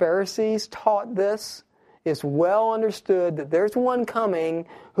 The Pharisees taught this. It's well understood that there's one coming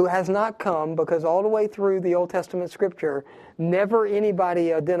who has not come, because all the way through the Old Testament Scripture, never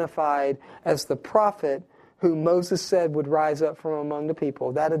anybody identified as the prophet who Moses said would rise up from among the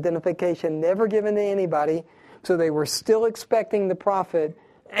people. That identification never given to anybody, so they were still expecting the prophet,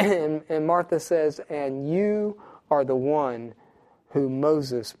 and Martha says, and you are the one who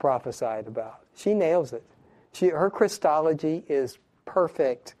Moses prophesied about. She nails it. Her Christology is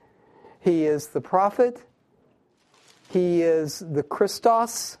perfect. He is the prophet, he is the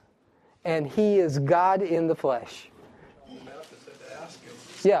Christos, and he is God in the flesh.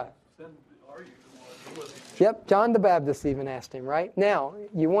 Yeah. Yep, John the Baptist even asked him, right? Now,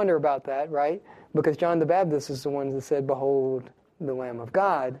 you wonder about that, right? Because John the Baptist is the one that said, behold the Lamb of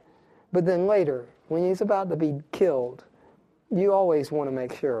God. But then later, when he's about to be killed, you always want to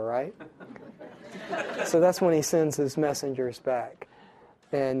make sure, right? So that's when he sends his messengers back.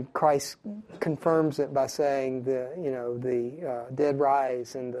 And Christ confirms it by saying the dead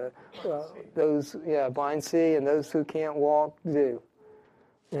rise, and those blind see, and those who can't walk do.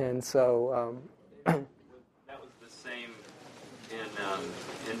 And so that was the same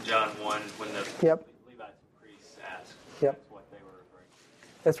in John 1 when the Yep. Levites and priests asked. Yep. That's what they were referring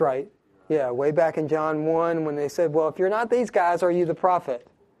to. That's right. Yeah, way back in John 1 when they said, well, if you're not these guys, are you the prophet?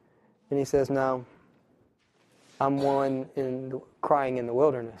 And he says, no, I'm one crying in the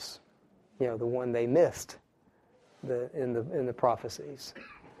wilderness. The one they missed in the prophecies.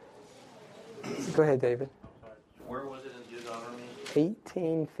 Go ahead, David. Where was it in Deuteronomy?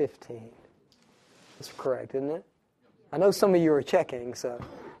 18:15. That's correct, isn't it? I know some of you are checking, so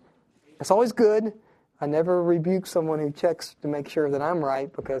it's always good. I never rebuke someone who checks to make sure that I'm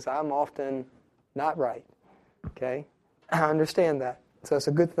right, because I'm often not right. Okay? I understand that. So it's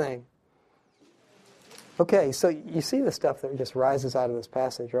a good thing. Okay, so you see the stuff that just rises out of this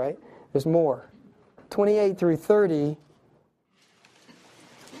passage, right? There's more. 28 through 30.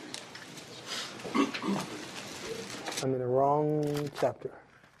 I'm in the wrong chapter.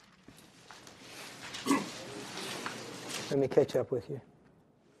 Let me catch up with you.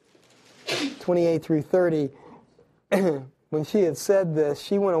 28 through 30. When she had said this,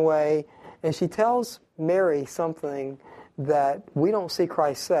 she went away, and she tells Mary something that we don't see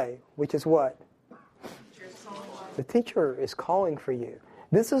Christ say, which is what? The teacher is calling for you.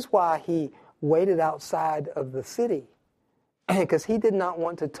 This is why he waited outside of the city, because he did not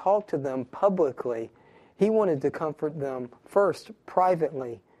want to talk to them publicly. He wanted to comfort them first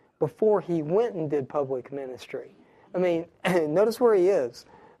privately before he went and did public ministry. I mean, notice where he is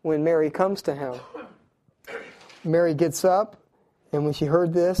when Mary comes to him. Mary gets up, and when she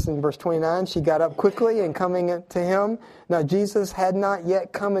heard this, in verse 29, she got up quickly and coming to him. Now, Jesus had not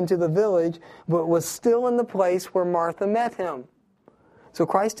yet come into the village, but was still in the place where Martha met him. So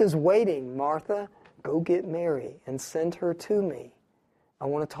Christ is waiting. Martha, go get Mary and send her to me. I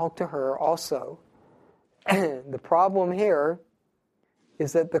want to talk to her also. The problem here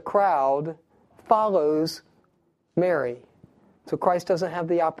is that the crowd follows Mary. So Christ doesn't have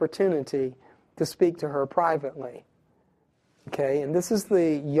the opportunity to speak to her privately. Okay, and this is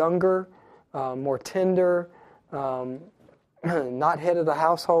the younger, more tender, not head of the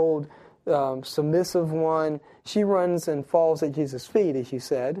household, submissive one. She runs and falls at Jesus' feet, as you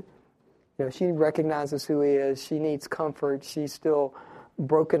said. She recognizes who he is. She needs comfort. She's still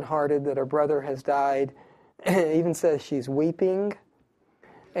brokenhearted that her brother has died. It even says she's weeping.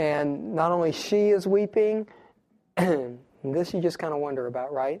 And not only she is weeping, and this you just kind of wonder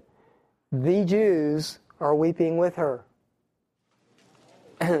about, right? The Jews are weeping with her.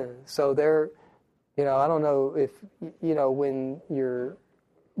 So they're, I don't know if, when your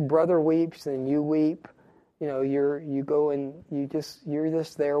brother weeps and you weep, you go and you're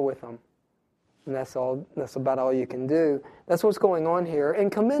just there with them. And that's about all you can do. That's what's going on here.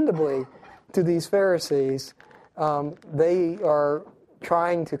 And commendably, to these Pharisees. They are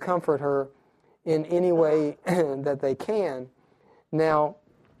trying to comfort her in any way that they can. Now,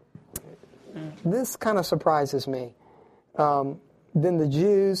 this kind of surprises me. Then the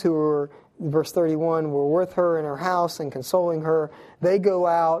Jews who were, verse 31, were with her in her house and consoling her. They go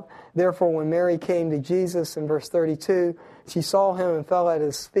out. Therefore, when Mary came to Jesus in verse 32, she saw him and fell at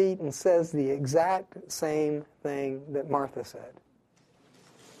his feet and says the exact same thing that Martha said.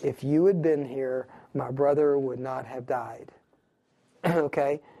 If you had been here, my brother would not have died.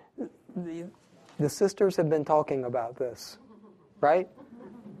 Okay? The sisters have been talking about this, right?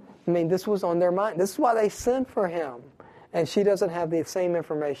 I mean, this was on their mind. This is why they sent for him. And she doesn't have the same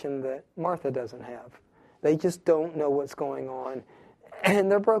information that Martha doesn't have. They just don't know what's going on.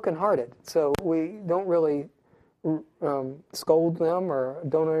 And they're brokenhearted. So we don't really scold them or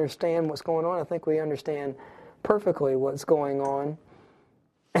don't understand what's going on. I think we understand perfectly what's going on.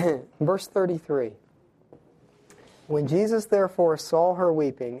 Verse 33. When Jesus therefore saw her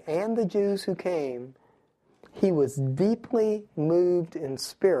weeping, and the Jews who came, he was deeply moved in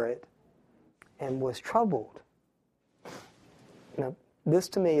spirit and was troubled. Now, this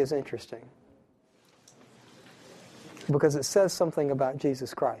to me is interesting because it says something about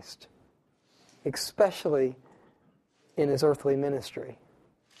Jesus Christ, especially in his earthly ministry.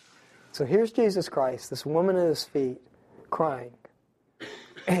 So here's Jesus Christ, this woman at his feet, crying.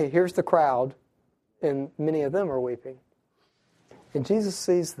 Here's the crowd, and many of them are weeping. And Jesus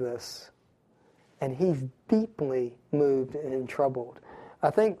sees this, and he's deeply moved and troubled. I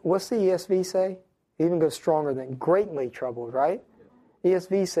think, what's the ESV say? It even goes stronger than greatly troubled, right?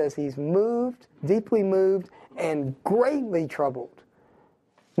 ESV says he's moved, deeply moved, and greatly troubled.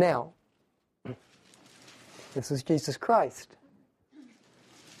 Now, this is Jesus Christ.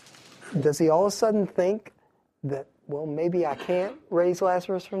 Does he all of a sudden think that, well, maybe I can't raise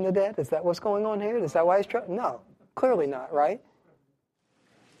Lazarus from the dead? Is that what's going on here? Is that why he's troubled? No, clearly not, right?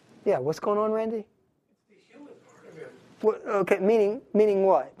 Yeah, what's going on, Randy? The human part of it. What, okay, meaning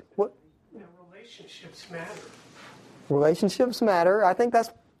what? What? Relationships matter. Relationships matter. I think that's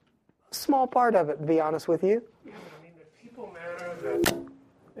a small part of it, to be honest with you. Yeah, but I mean, the people matter,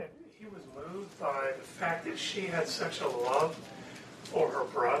 that he was moved by the fact that she had such a love for her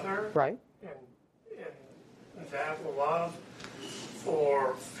brother. Right. And that love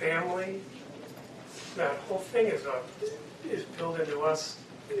for family, that whole thing is built into us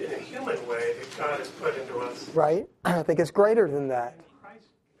in a human way that God has put into us. Right. I think it's greater than that.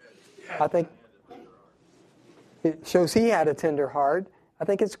 I think it shows he had a tender heart. I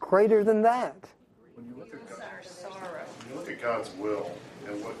think it's greater than that. When you look at God's will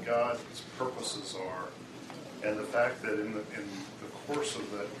and what God's purposes are, and the fact that in the course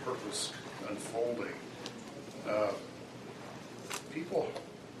of that purpose unfolding, people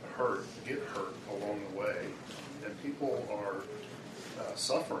get hurt along the way, and people are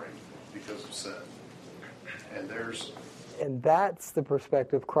suffering because of sin. And that's the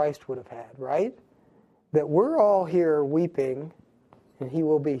perspective Christ would have had, right? That we're all here weeping, and he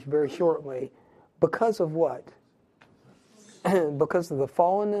will be very shortly, because of what? Because of the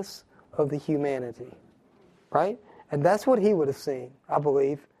fallenness of the humanity, right? And that's what he would have seen, I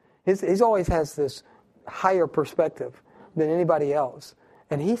believe. He's always has this higher perspective than anybody else.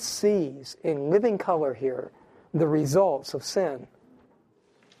 And he sees in living color here the results of sin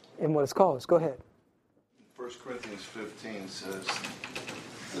in what it's caused. Go ahead. 1 Corinthians 15 says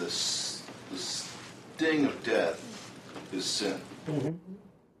the sting of death is sin. Mm-hmm.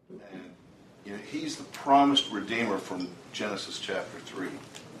 And he's the promised Redeemer from Genesis chapter 3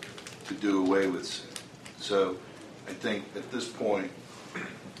 to do away with sin. So I think at this point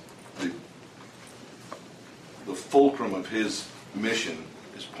the fulcrum of his mission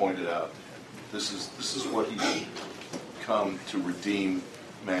is pointed out. This is what he's come to redeem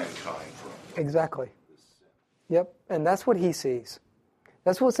mankind from. Exactly. Yep, and that's what he sees.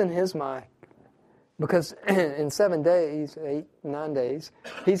 That's what's in his mind. Because in 7 days, 8, 9 days,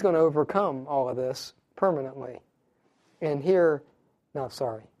 he's going to overcome all of this permanently. And here,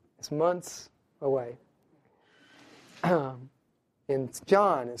 it's months away. In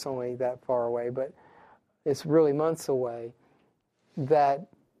John, it's only that far away, but it's really months away that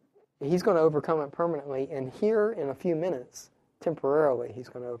he's going to overcome it permanently. And here, in a few minutes, temporarily, he's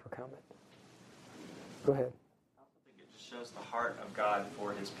going to overcome it. Go ahead. I also think it just shows the heart of God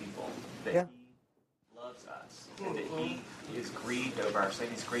for his people. That he loves us. And that he is grieved over our sin.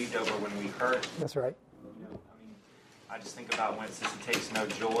 He's grieved over when we hurt. That's right. I just think about when it says he takes no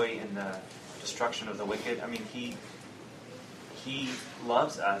joy in the destruction of the wicked. I mean, he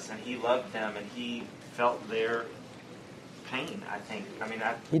loves us, and he loved them, and he felt their pain, I think.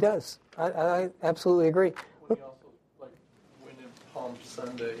 He does. I absolutely agree. When he also, like, when in Palm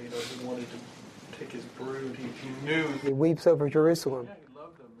Sunday, he wanted to take his brood. He knew. He weeps over Jerusalem. Yeah, he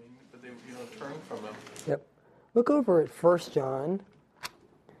loved them, but they, turned from him. Yep. Look over at 1 John.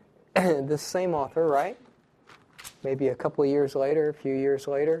 This same author, right? Maybe a couple of years later, a few years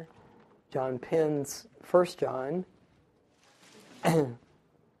later, John pens 1 John. And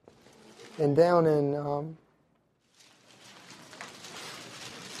down in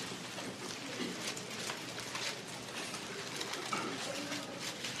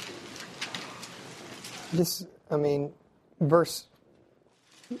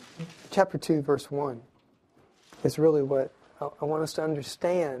chapter 2, verse 1 is really what I want us to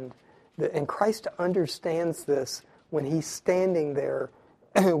understand. And Christ understands this when he's standing there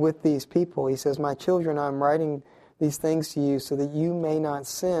with these people. He says, "My children, I'm writing these things to you so that you may not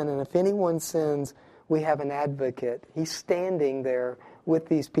sin. And if anyone sins, we have an advocate." He's standing there with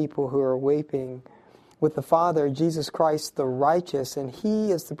these people who are weeping, with the Father, Jesus Christ the righteous, and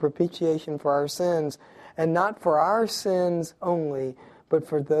he is the propitiation for our sins, and not for our sins only, but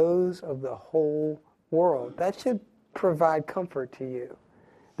for those of the whole world. That should provide comfort to you.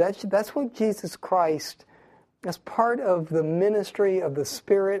 That's what Jesus Christ, as part of the ministry of the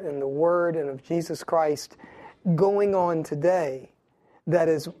Spirit and the Word and of Jesus Christ going on today. That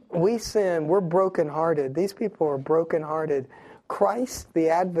is, we sin, we're brokenhearted. These people are brokenhearted. Christ, the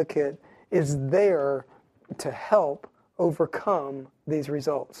advocate, is there to help overcome these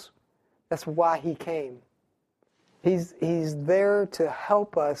results. That's why he came. He's there to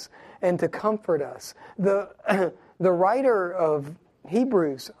help us and to comfort us. The writer of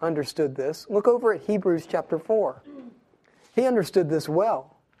Hebrews understood this. Look over at Hebrews chapter 4. He understood this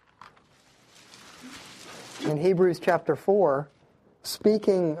well. In Hebrews chapter 4,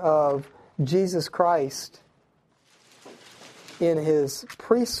 speaking of Jesus Christ in his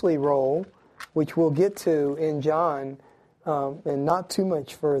priestly role, which we'll get to in John, and not too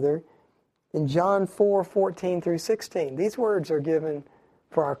much further, in John 4:14 through 16. These words are given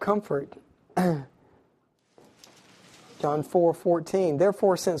for our comfort. John 4:14.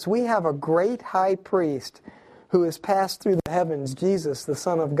 "Therefore, since we have a great high priest who has passed through the heavens, Jesus, the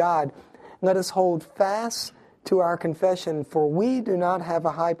Son of God, let us hold fast to our confession, for we do not have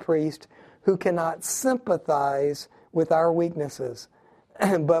a high priest who cannot sympathize with our weaknesses,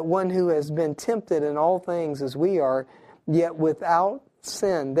 but one who has been tempted in all things as we are, yet without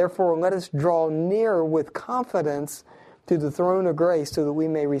sin. Therefore, let us draw near with confidence to the throne of grace so that we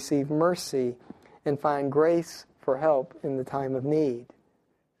may receive mercy and find grace for help in the time of need."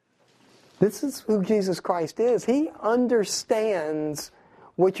 This is who Jesus Christ is. He understands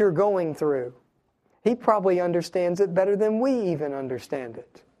what you're going through. He probably understands it better than we even understand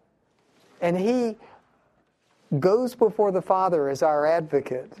it. And he goes before the Father as our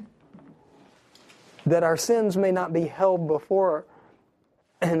advocate, that our sins may not be held before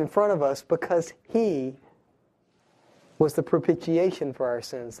and in front of us, because he was the propitiation for our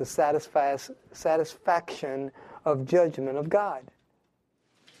sins, the satisfaction of judgment of God.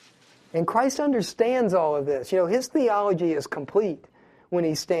 And Christ understands all of this. His theology is complete when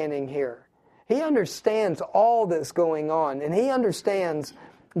he's standing here. He understands all this going on, and he understands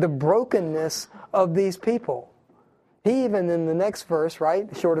the brokenness of these people. He even, in the next verse, right,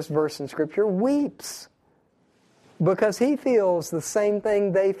 the shortest verse in Scripture, weeps because he feels the same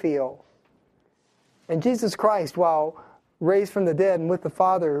thing they feel. And Jesus Christ, while raised from the dead and with the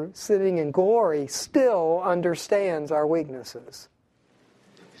Father sitting in glory, still understands our weaknesses.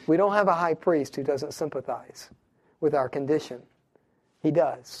 We don't have a high priest who doesn't sympathize with our condition. He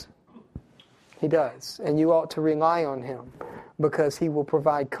does. He does. And you ought to rely on him, because he will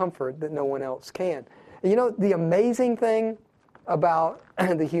provide comfort that no one else can. The amazing thing about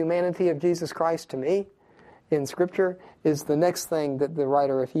the humanity of Jesus Christ to me in Scripture is the next thing that the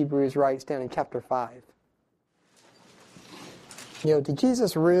writer of Hebrews writes down in chapter 5. Did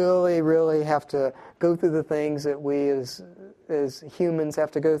Jesus really, really have to go through the things that we as humans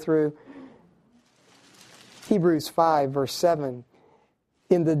have to go through? Hebrews 5, verse 7.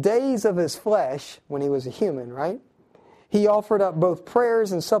 "In the days of his flesh," when he was a human, right? "He offered up both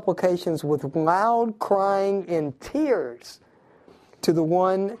prayers and supplications with loud crying and tears to the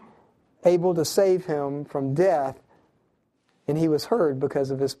one able to save him from death, and he was heard because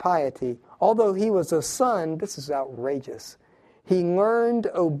of his piety. Although he was a son," this is outrageous, "he learned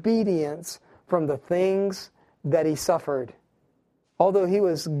obedience from the things that he suffered." Although he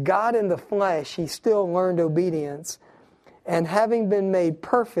was God in the flesh, he still learned obedience. "And having been made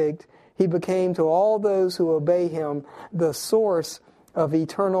perfect, he became to all those who obey him the source of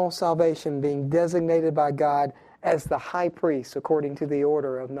eternal salvation, being designated by God as the high priest according to the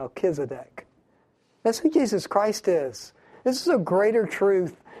order of Melchizedek. That's who Jesus Christ is. This is a greater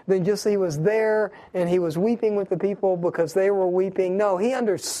truth than just he was there and he was weeping with the people because they were weeping. No, he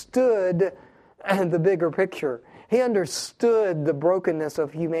understood the bigger picture. He understood the brokenness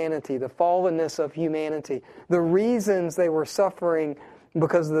of humanity, the fallenness of humanity, the reasons they were suffering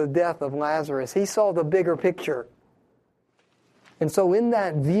because of the death of Lazarus. He saw the bigger picture. And so in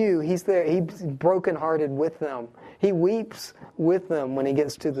that view, he's there. He's brokenhearted with them. He weeps with them when he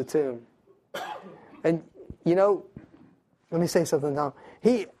gets to the tomb. And, you know, let me say something now.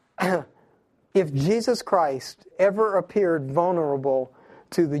 If Jesus Christ ever appeared vulnerable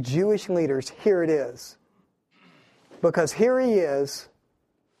to the Jewish leaders, here it is. Because here he is,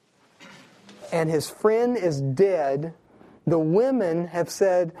 and his friend is dead. The women have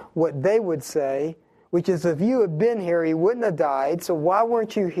said what they would say, which is, if you had been here, he wouldn't have died, so why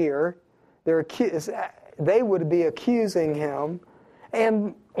weren't you here? They would be accusing him.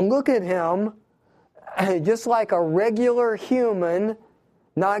 And look at him, just like a regular human,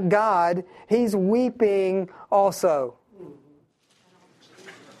 not God, he's weeping also.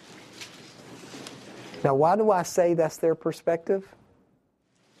 Now, why do I say that's their perspective?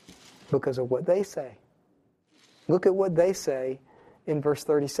 Because of what they say. Look at what they say in verse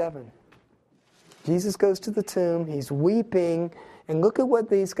 37. Jesus goes to the tomb, he's weeping, and look at what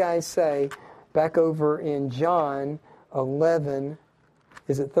these guys say back over in John 11.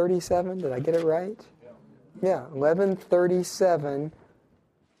 Is it 37? Did I get it right? Yeah, 11:37.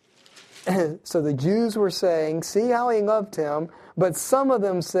 So the Jews were saying, see how he loved him, but some of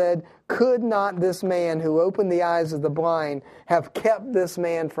them said, could not this man who opened the eyes of the blind have kept this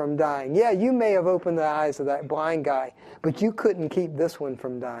man from dying? Yeah, you may have opened the eyes of that blind guy, but you couldn't keep this one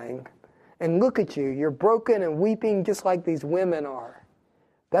from dying. And look at you, you're broken and weeping just like these women are.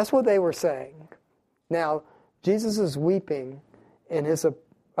 That's what they were saying. Now, Jesus is weeping, and his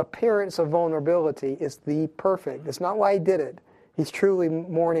appearance of vulnerability is the perfect. It's not why he did it. He's truly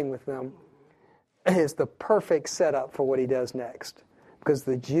mourning with them. It's the perfect setup for what he does next. Because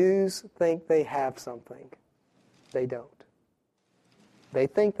the Jews think they have something. They don't. They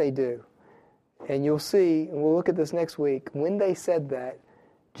think they do. And you'll see, and we'll look at this next week, when they said that,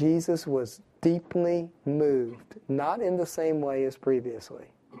 Jesus was deeply moved. Not in the same way as previously.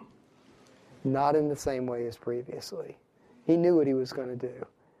 Not in the same way as previously. He knew what he was going to do.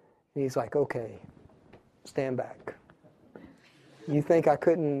 And he's like, okay, stand back. You think I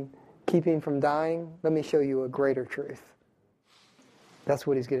couldn't keep him from dying? Let me show you a greater truth. That's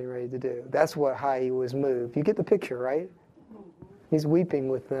what he's getting ready to do. That's how he was moved. You get the picture, right? He's weeping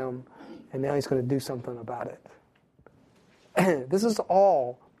with them, and now he's going to do something about it. This is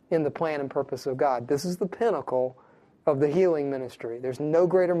all in the plan and purpose of God. This is the pinnacle of the healing ministry. There's no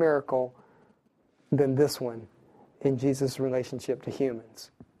greater miracle than this one in Jesus' relationship to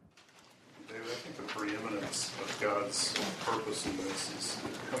humans. David, I think the preeminence of God's purpose in this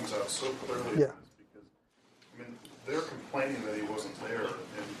comes out so clearly. Yeah. Because, I mean, they're complaining that he wasn't there,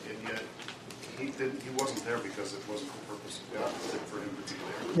 and yet he wasn't there because it wasn't the purpose of God for him to be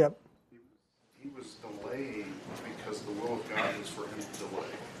there. Yep. He was delayed because the will of God was for him to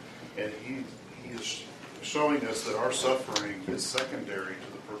delay. And he is showing us that our suffering is secondary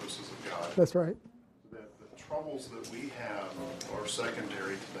to the purposes of God. That's right. That the troubles that we have are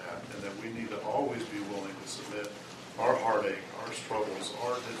secondary to that, and that we need to always be willing to submit our heartache, our struggles,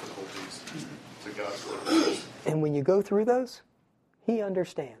 our difficulties to God's purposes. And when you go through those, he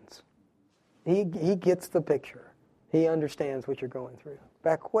understands. He gets the picture. He understands what you're going through.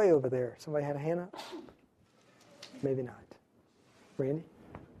 Back way over there. Somebody had a hand up? Maybe not. Randy?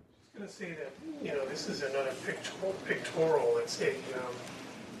 I was going to say that, this is another pictorial. It's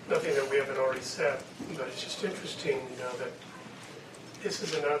nothing that we haven't already said, but it's just interesting, that this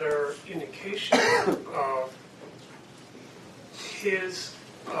is another indication of his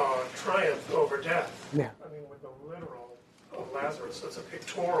triumph over death. Yeah. I mean, with the literal of Lazarus, so it's a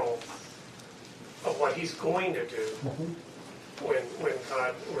pictorial of what he's going to do when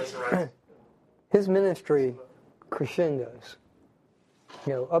God resurrects. His ministry crescendos.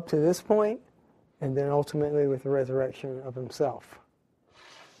 Up to this point, and then ultimately with the resurrection of himself,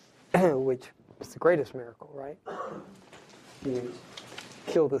 which is the greatest miracle, right? You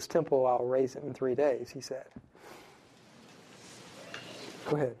kill this temple, I'll raise it in 3 days, he said.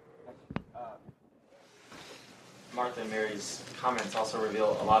 Go ahead. Martha and Mary's comments also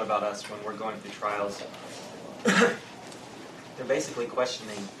reveal a lot about us when we're going through trials. They're basically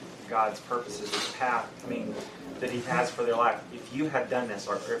questioning God's purposes, his path, that he has for their life. If you had done this,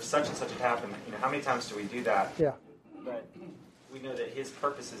 or if such and such had happened, how many times do we do that? Yeah. But we know that his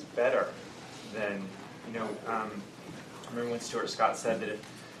purpose is better than I remember when Stuart Scott said that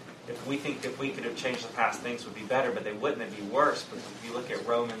if we could have changed the past, things would be better, but they wouldn't. It'd be worse. Because if you look at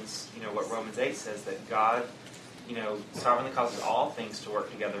Romans, what Romans 8 says, that God, sovereignly causes all things to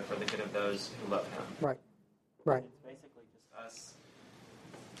work together for the good of those who love Him. Right. Right. It's basically just us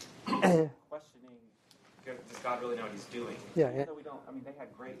questioning, does God really know what He's doing? Yeah. Even though we don't. They had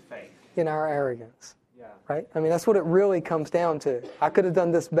great faith. In our arrogance. Yeah. Right? That's what it really comes down to. I could have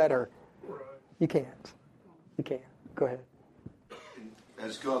done this better. Right. You can't. You can't. Go ahead.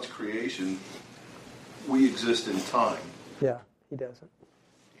 As God's creation, we exist in time. Yeah, He doesn't.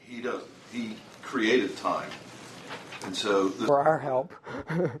 He does. He created time. And so For our help.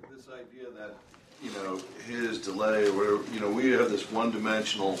 this idea that, His delay or whatever, we have this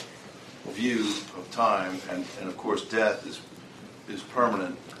one-dimensional view of time, and of course death is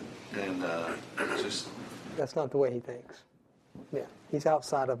permanent, and it's just... That's not the way He thinks. Yeah, He's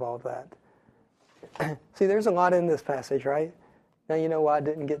outside of all that. See, there's a lot in this passage, right? Now you know why I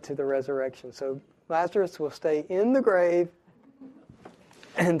didn't get to the resurrection. So Lazarus will stay in the grave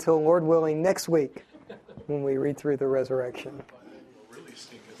until, Lord willing, next week when we read through the resurrection.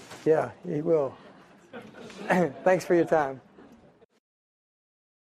 Yeah, he will. Thanks for your time.